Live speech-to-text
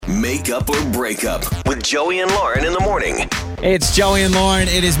Makeup or Breakup with Joey and Lauren in the morning. Hey, it's Joey and Lauren.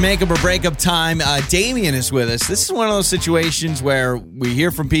 It is makeup or breakup time. Damien is with us. This is one of those situations where we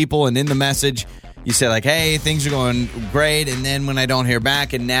hear from people and in the message, you say like, hey, things are going great. And then when I don't hear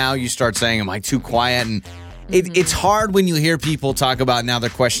back and now you start saying, am I too quiet? And it's hard when you hear people talk about now they're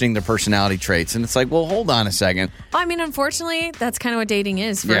questioning their personality traits. And it's like, well, hold on a second. I mean, unfortunately, that's kind of what dating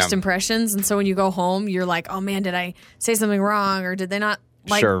is, first impressions. And so when you go home, you're like, oh man, did I say something wrong? Or did they not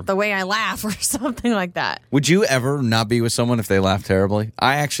like the way I laugh or something like that? Would you ever not be with someone if they laugh terribly?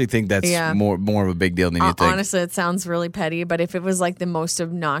 I actually think that's more of a big deal than you think. Honestly, it sounds really petty, but if it was like the most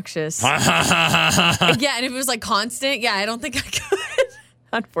obnoxious, and if it was like constant, I don't think I could.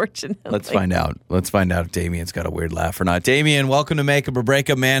 Unfortunately. Let's find out. Let's find out if Damien's got a weird laugh or not. Damien, welcome to Makeup or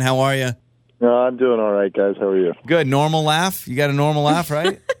Breakup, man. How are you? No, I'm doing all right, guys. How are you? Good. Normal laugh? You got a normal laugh,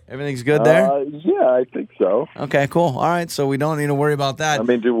 right? Everything's good there? Yeah, I think so. Okay, cool. All right, so we don't need to worry about that. I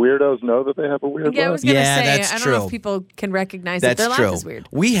mean, do weirdos know that they have a weird laugh? I was going to say, that's I don't true. know if people can recognize that their laugh is weird.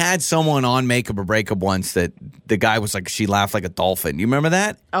 We had someone on Makeup or Breakup once that the guy was like, she laughed like a dolphin. You remember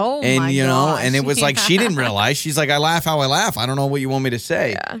that? Oh, and, my gosh. And it was like, she didn't realize. She's like, I laugh how I laugh. I don't know what you want me to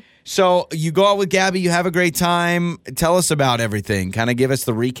say. Yeah. So you go out with Gabby, you have a great time. Tell us about everything. Kind of give us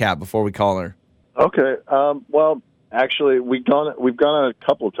the recap before we call her. Okay. Well, actually, we've gone on a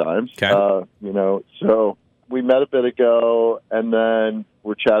couple of times. Okay. So we met a bit ago, and then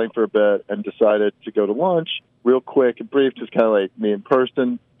we're chatting for a bit, and decided to go to lunch real quick and brief, just kind of like me in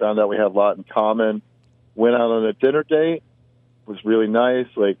person. Found out we had a lot in common. Went out on a dinner date. Was really nice.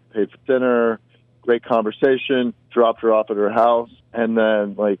 Like paid for dinner. Great conversation. Dropped her off at her house, and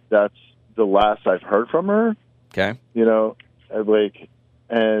then that's the last I've heard from her. Okay.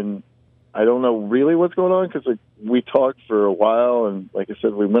 And I don't know really what's going on because we talked for a while, and like I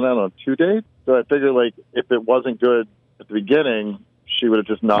said, we went out on 2 dates. So I figured if it wasn't good at the beginning, she would have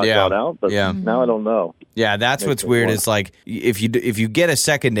just not gone out. But now I don't know. Yeah, that's what's weird. Is like if you get a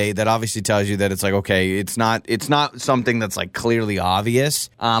second date, that obviously tells you that it's like, okay, it's not something that's like clearly obvious.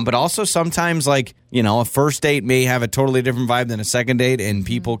 But also sometimes a first date may have a totally different vibe than a second date, and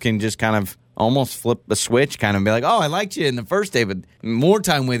people can just kind of almost flip the switch, kind of be like, oh, I liked you in the first date, but more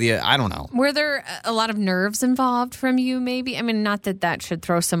time with you, I don't know. Were there a lot of nerves involved from you, maybe? I mean, not that should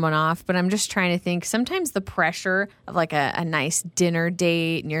throw someone off, but I'm just trying to think. Sometimes the pressure of like a nice dinner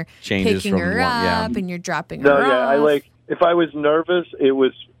date, and you're picking her up, and you're dropping her off. If I was nervous, it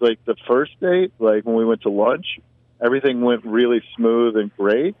was like the first date, like when we went to lunch, everything went really smooth and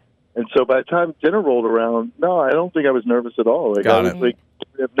great. And so by the time dinner rolled around, no, I don't think I was nervous at all.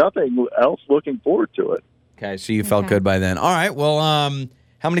 If nothing else, looking forward to it. Okay, so you felt good by then. All right, well,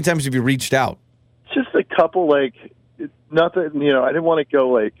 how many times have you reached out? Just a couple, nothing, I didn't want to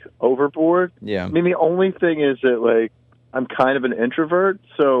go, overboard. Yeah. I mean, the only thing is that, I'm kind of an introvert,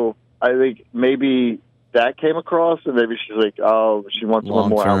 so I think maybe that came across, and maybe she's like, oh, she wants a little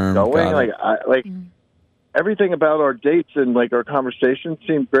more outgoing. Everything about our dates and our conversations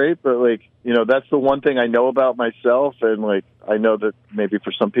seemed great, but that's the one thing I know about myself, and I know that maybe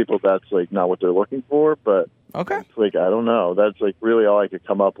for some people that's not what they're looking for, but okay, it's I don't know. That's really all I could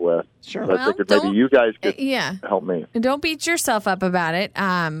come up with. Sure, so I figured maybe you guys could help me. And don't beat yourself up about it.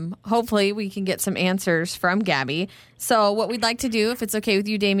 Hopefully, we can get some answers from Gabby. So, what we'd like to do, if it's okay with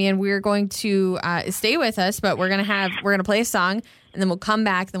you, Damien, we're going to stay with us, but we're gonna play a song. And then we'll come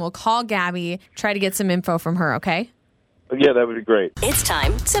back, then we'll call Gabby, try to get some info from her, okay? Yeah, that would be great. It's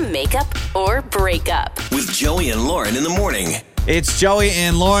time to make up or break up with Joey and Lauren in the morning. It's Joey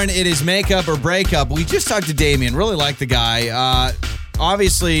and Lauren. It is Makeup or Breakup. We just talked to Damien. Really like the guy.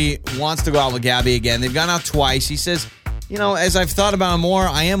 Obviously wants to go out with Gabby again. They've gone out twice. He says, as I've thought about it more,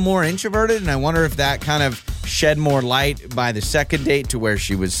 I am more introverted, and I wonder if that kind of shed more light by the second date to where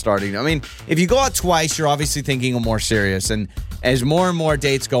she was starting. I mean, if you go out twice, you're obviously thinking of more serious, and as more and more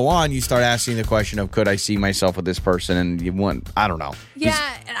dates go on, you start asking the question of, could I see myself with this person? And I don't know. Yeah,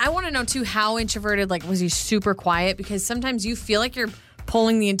 and I want to know, too, how introverted, was he super quiet? Because sometimes you feel like you're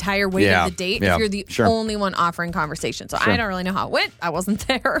pulling the entire weight of the date if you're the only one offering conversation. So I don't really know how it went. I wasn't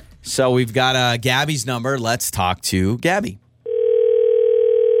there. So we've got Gabby's number. Let's talk to Gabby.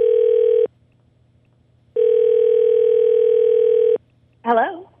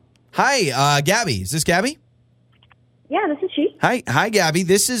 Hello. Hi, Gabby. Is this Gabby? Yeah, this is she. Hi, Gabby.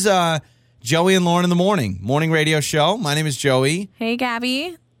 This is Joey and Lauren in the morning radio show. My name is Joey. Hey,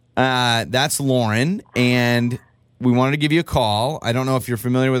 Gabby. That's Lauren, and we wanted to give you a call. I don't know if you're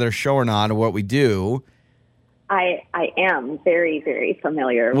familiar with our show or not, or what we do. I am very, very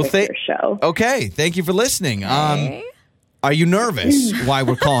familiar with your show. Okay, thank you for listening. Are you nervous why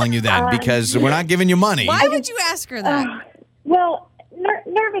we're calling you then? Because we're not giving you money. Why would you ask her that? Well,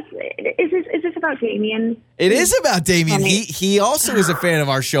 nervous. Is this about Damien? It is about Damien. He also is a fan of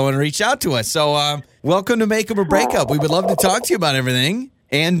our show and reached out to us. So welcome to Makeup or Breakup. We would love to talk to you about everything.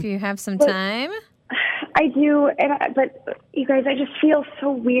 And do you have some time? I do, but you guys, I just feel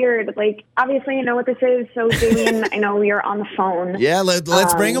so weird. Like, obviously, I know what this is. So, Damien, I know you're on the phone. Yeah,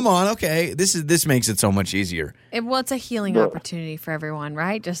 let's bring him on. Okay, this makes it so much easier. It's a healing opportunity for everyone,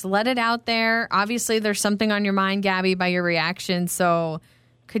 right? Just let it out there. Obviously, there's something on your mind, Gabby, by your reaction. So,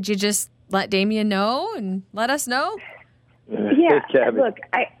 could you just let Damien know and let us know? Yeah. Look,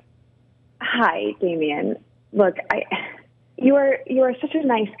 hi, Damien. Look, you are such a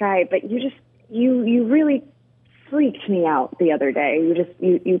nice guy, but you really freaked me out the other day.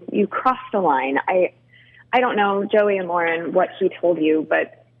 You crossed the line. I don't know, Joey and Lauren, what he told you,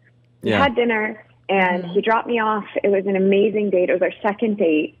 but we had dinner and he dropped me off. It was an amazing date. It was our second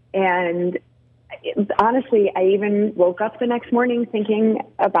date. And honestly, I even woke up the next morning thinking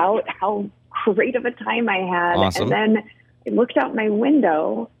about how great of a time I had. Awesome. And then I looked out my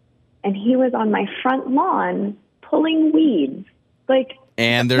window and he was on my front lawn pulling weeds.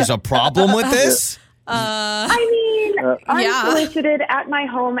 And there's a problem with this? Unsolicited at my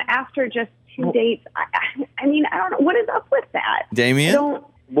home after just 2 dates. I don't know. What is up with that? Damien?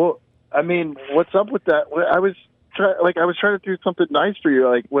 What's up with that? I was trying to do something nice for you.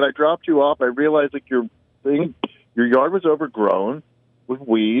 Like, when I dropped you off, I realized, your yard was overgrown with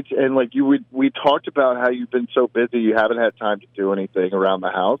weeds. And, we talked about how you've been so busy, you haven't had time to do anything around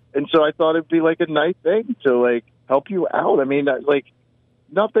the house. And so I thought it'd be, a nice thing to, help you out. I mean,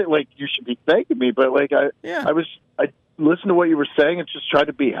 not that you should be thanking me, but I listened to what you were saying and just tried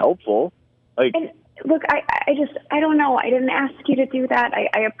to be helpful. And look, I don't know. I didn't ask you to do that.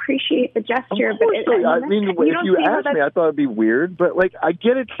 I appreciate the gesture, but if you asked me, I thought it'd be weird. But I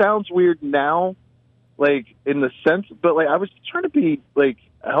get it sounds weird now, in the sense. But I was trying to be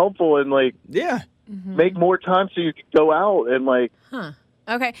helpful and make more time so you could go out and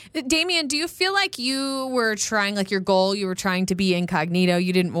Okay. Damien, do you feel like you were trying, your goal, you were trying to be incognito?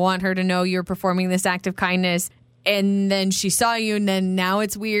 You didn't want her to know you were performing this act of kindness, and then she saw you, and then now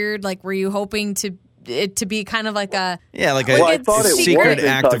it's weird? Were you hoping it to be kind of I thought it was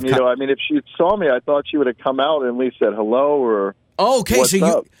act of incognito. I mean, if she saw me, I thought she would have come out and at least said hello or... Oh, okay. What's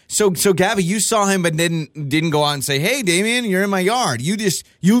up? So Gabby, you saw him but didn't go out and say, "Hey, Damien, you're in my yard." You just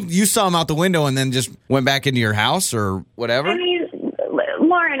you saw him out the window and then just went back into your house or whatever? I mean,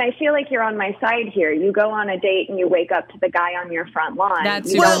 Lauren, I feel like you're on my side here. You go on a date and you wake up to the guy on your front lawn.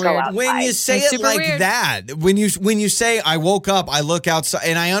 That's weird. When you say it like weird. that, when you say, "I woke up, I look outside,"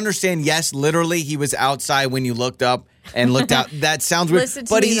 and I understand, yes, literally he was outside when you looked up and looked out. That sounds weird,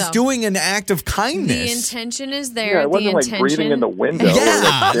 but he's doing an act of kindness. The intention is there. Yeah, it wasn't breathing in the window.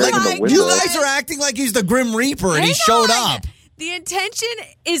 Yeah, you guys are acting like he's the Grim Reaper and he showed up. The intention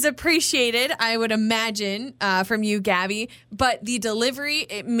is appreciated, I would imagine, from you, Gabby, but the delivery,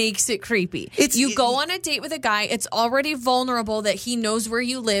 it makes it creepy. You go on a date with a guy, it's already vulnerable that he knows where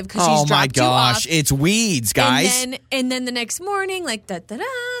you live because he's dropped you off. Oh my gosh, it's weeds, guys. And then the next morning, the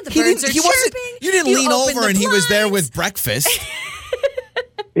birds are chirping. You didn't lean over and he was there with breakfast.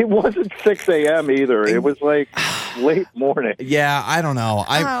 It wasn't 6 a.m. either. It was late morning. Yeah, I don't know.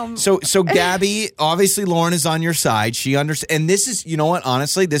 So Gabby, obviously Lauren is on your side. She understands. And this is, you know what,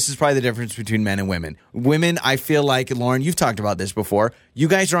 honestly, this is probably the difference between men and women. Women, I feel like, Lauren, you've talked about this before. You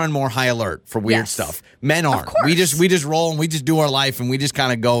guys are on more high alert for weird stuff. Men aren't. We just roll and we just do our life and we just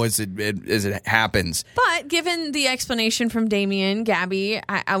kind of go as it happens. But given the explanation from Damien, Gabby,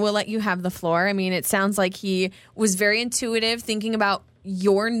 I will let you have the floor. I mean, it sounds like he was very intuitive, thinking about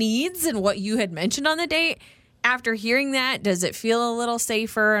your needs and what you had mentioned on the date. After hearing that, does it feel a little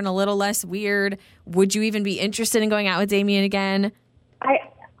safer and a little less weird? Would you even be interested in going out with Damien again? I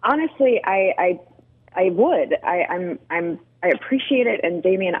honestly would. I appreciate it, and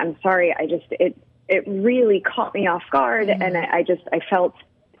Damien, I'm sorry. It really caught me off guard, and I felt,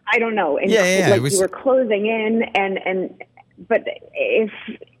 I don't know, and you were closing in, but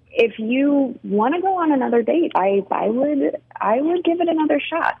if you want to go on another date, I would give it another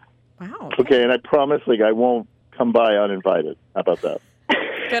shot. Wow. Okay, and I promise, I won't come by uninvited. How about that?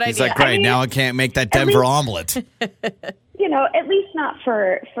 Good idea. He's like, great, now I can't make that Denver omelet. At least not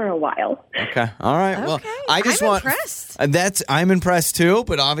for a while. Okay. All right. Okay. Well, I'm impressed. I'm impressed too,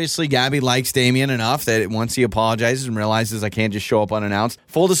 but obviously Gabby likes Damien enough that once he apologizes and realizes I can't just show up unannounced.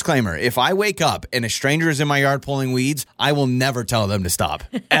 Full disclaimer, if I wake up and a stranger is in my yard pulling weeds, I will never tell them to stop,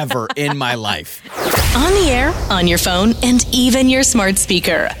 ever in my life. On the air, on your phone, and even your smart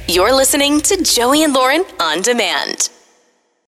speaker. You're listening to Joey and Lauren On Demand.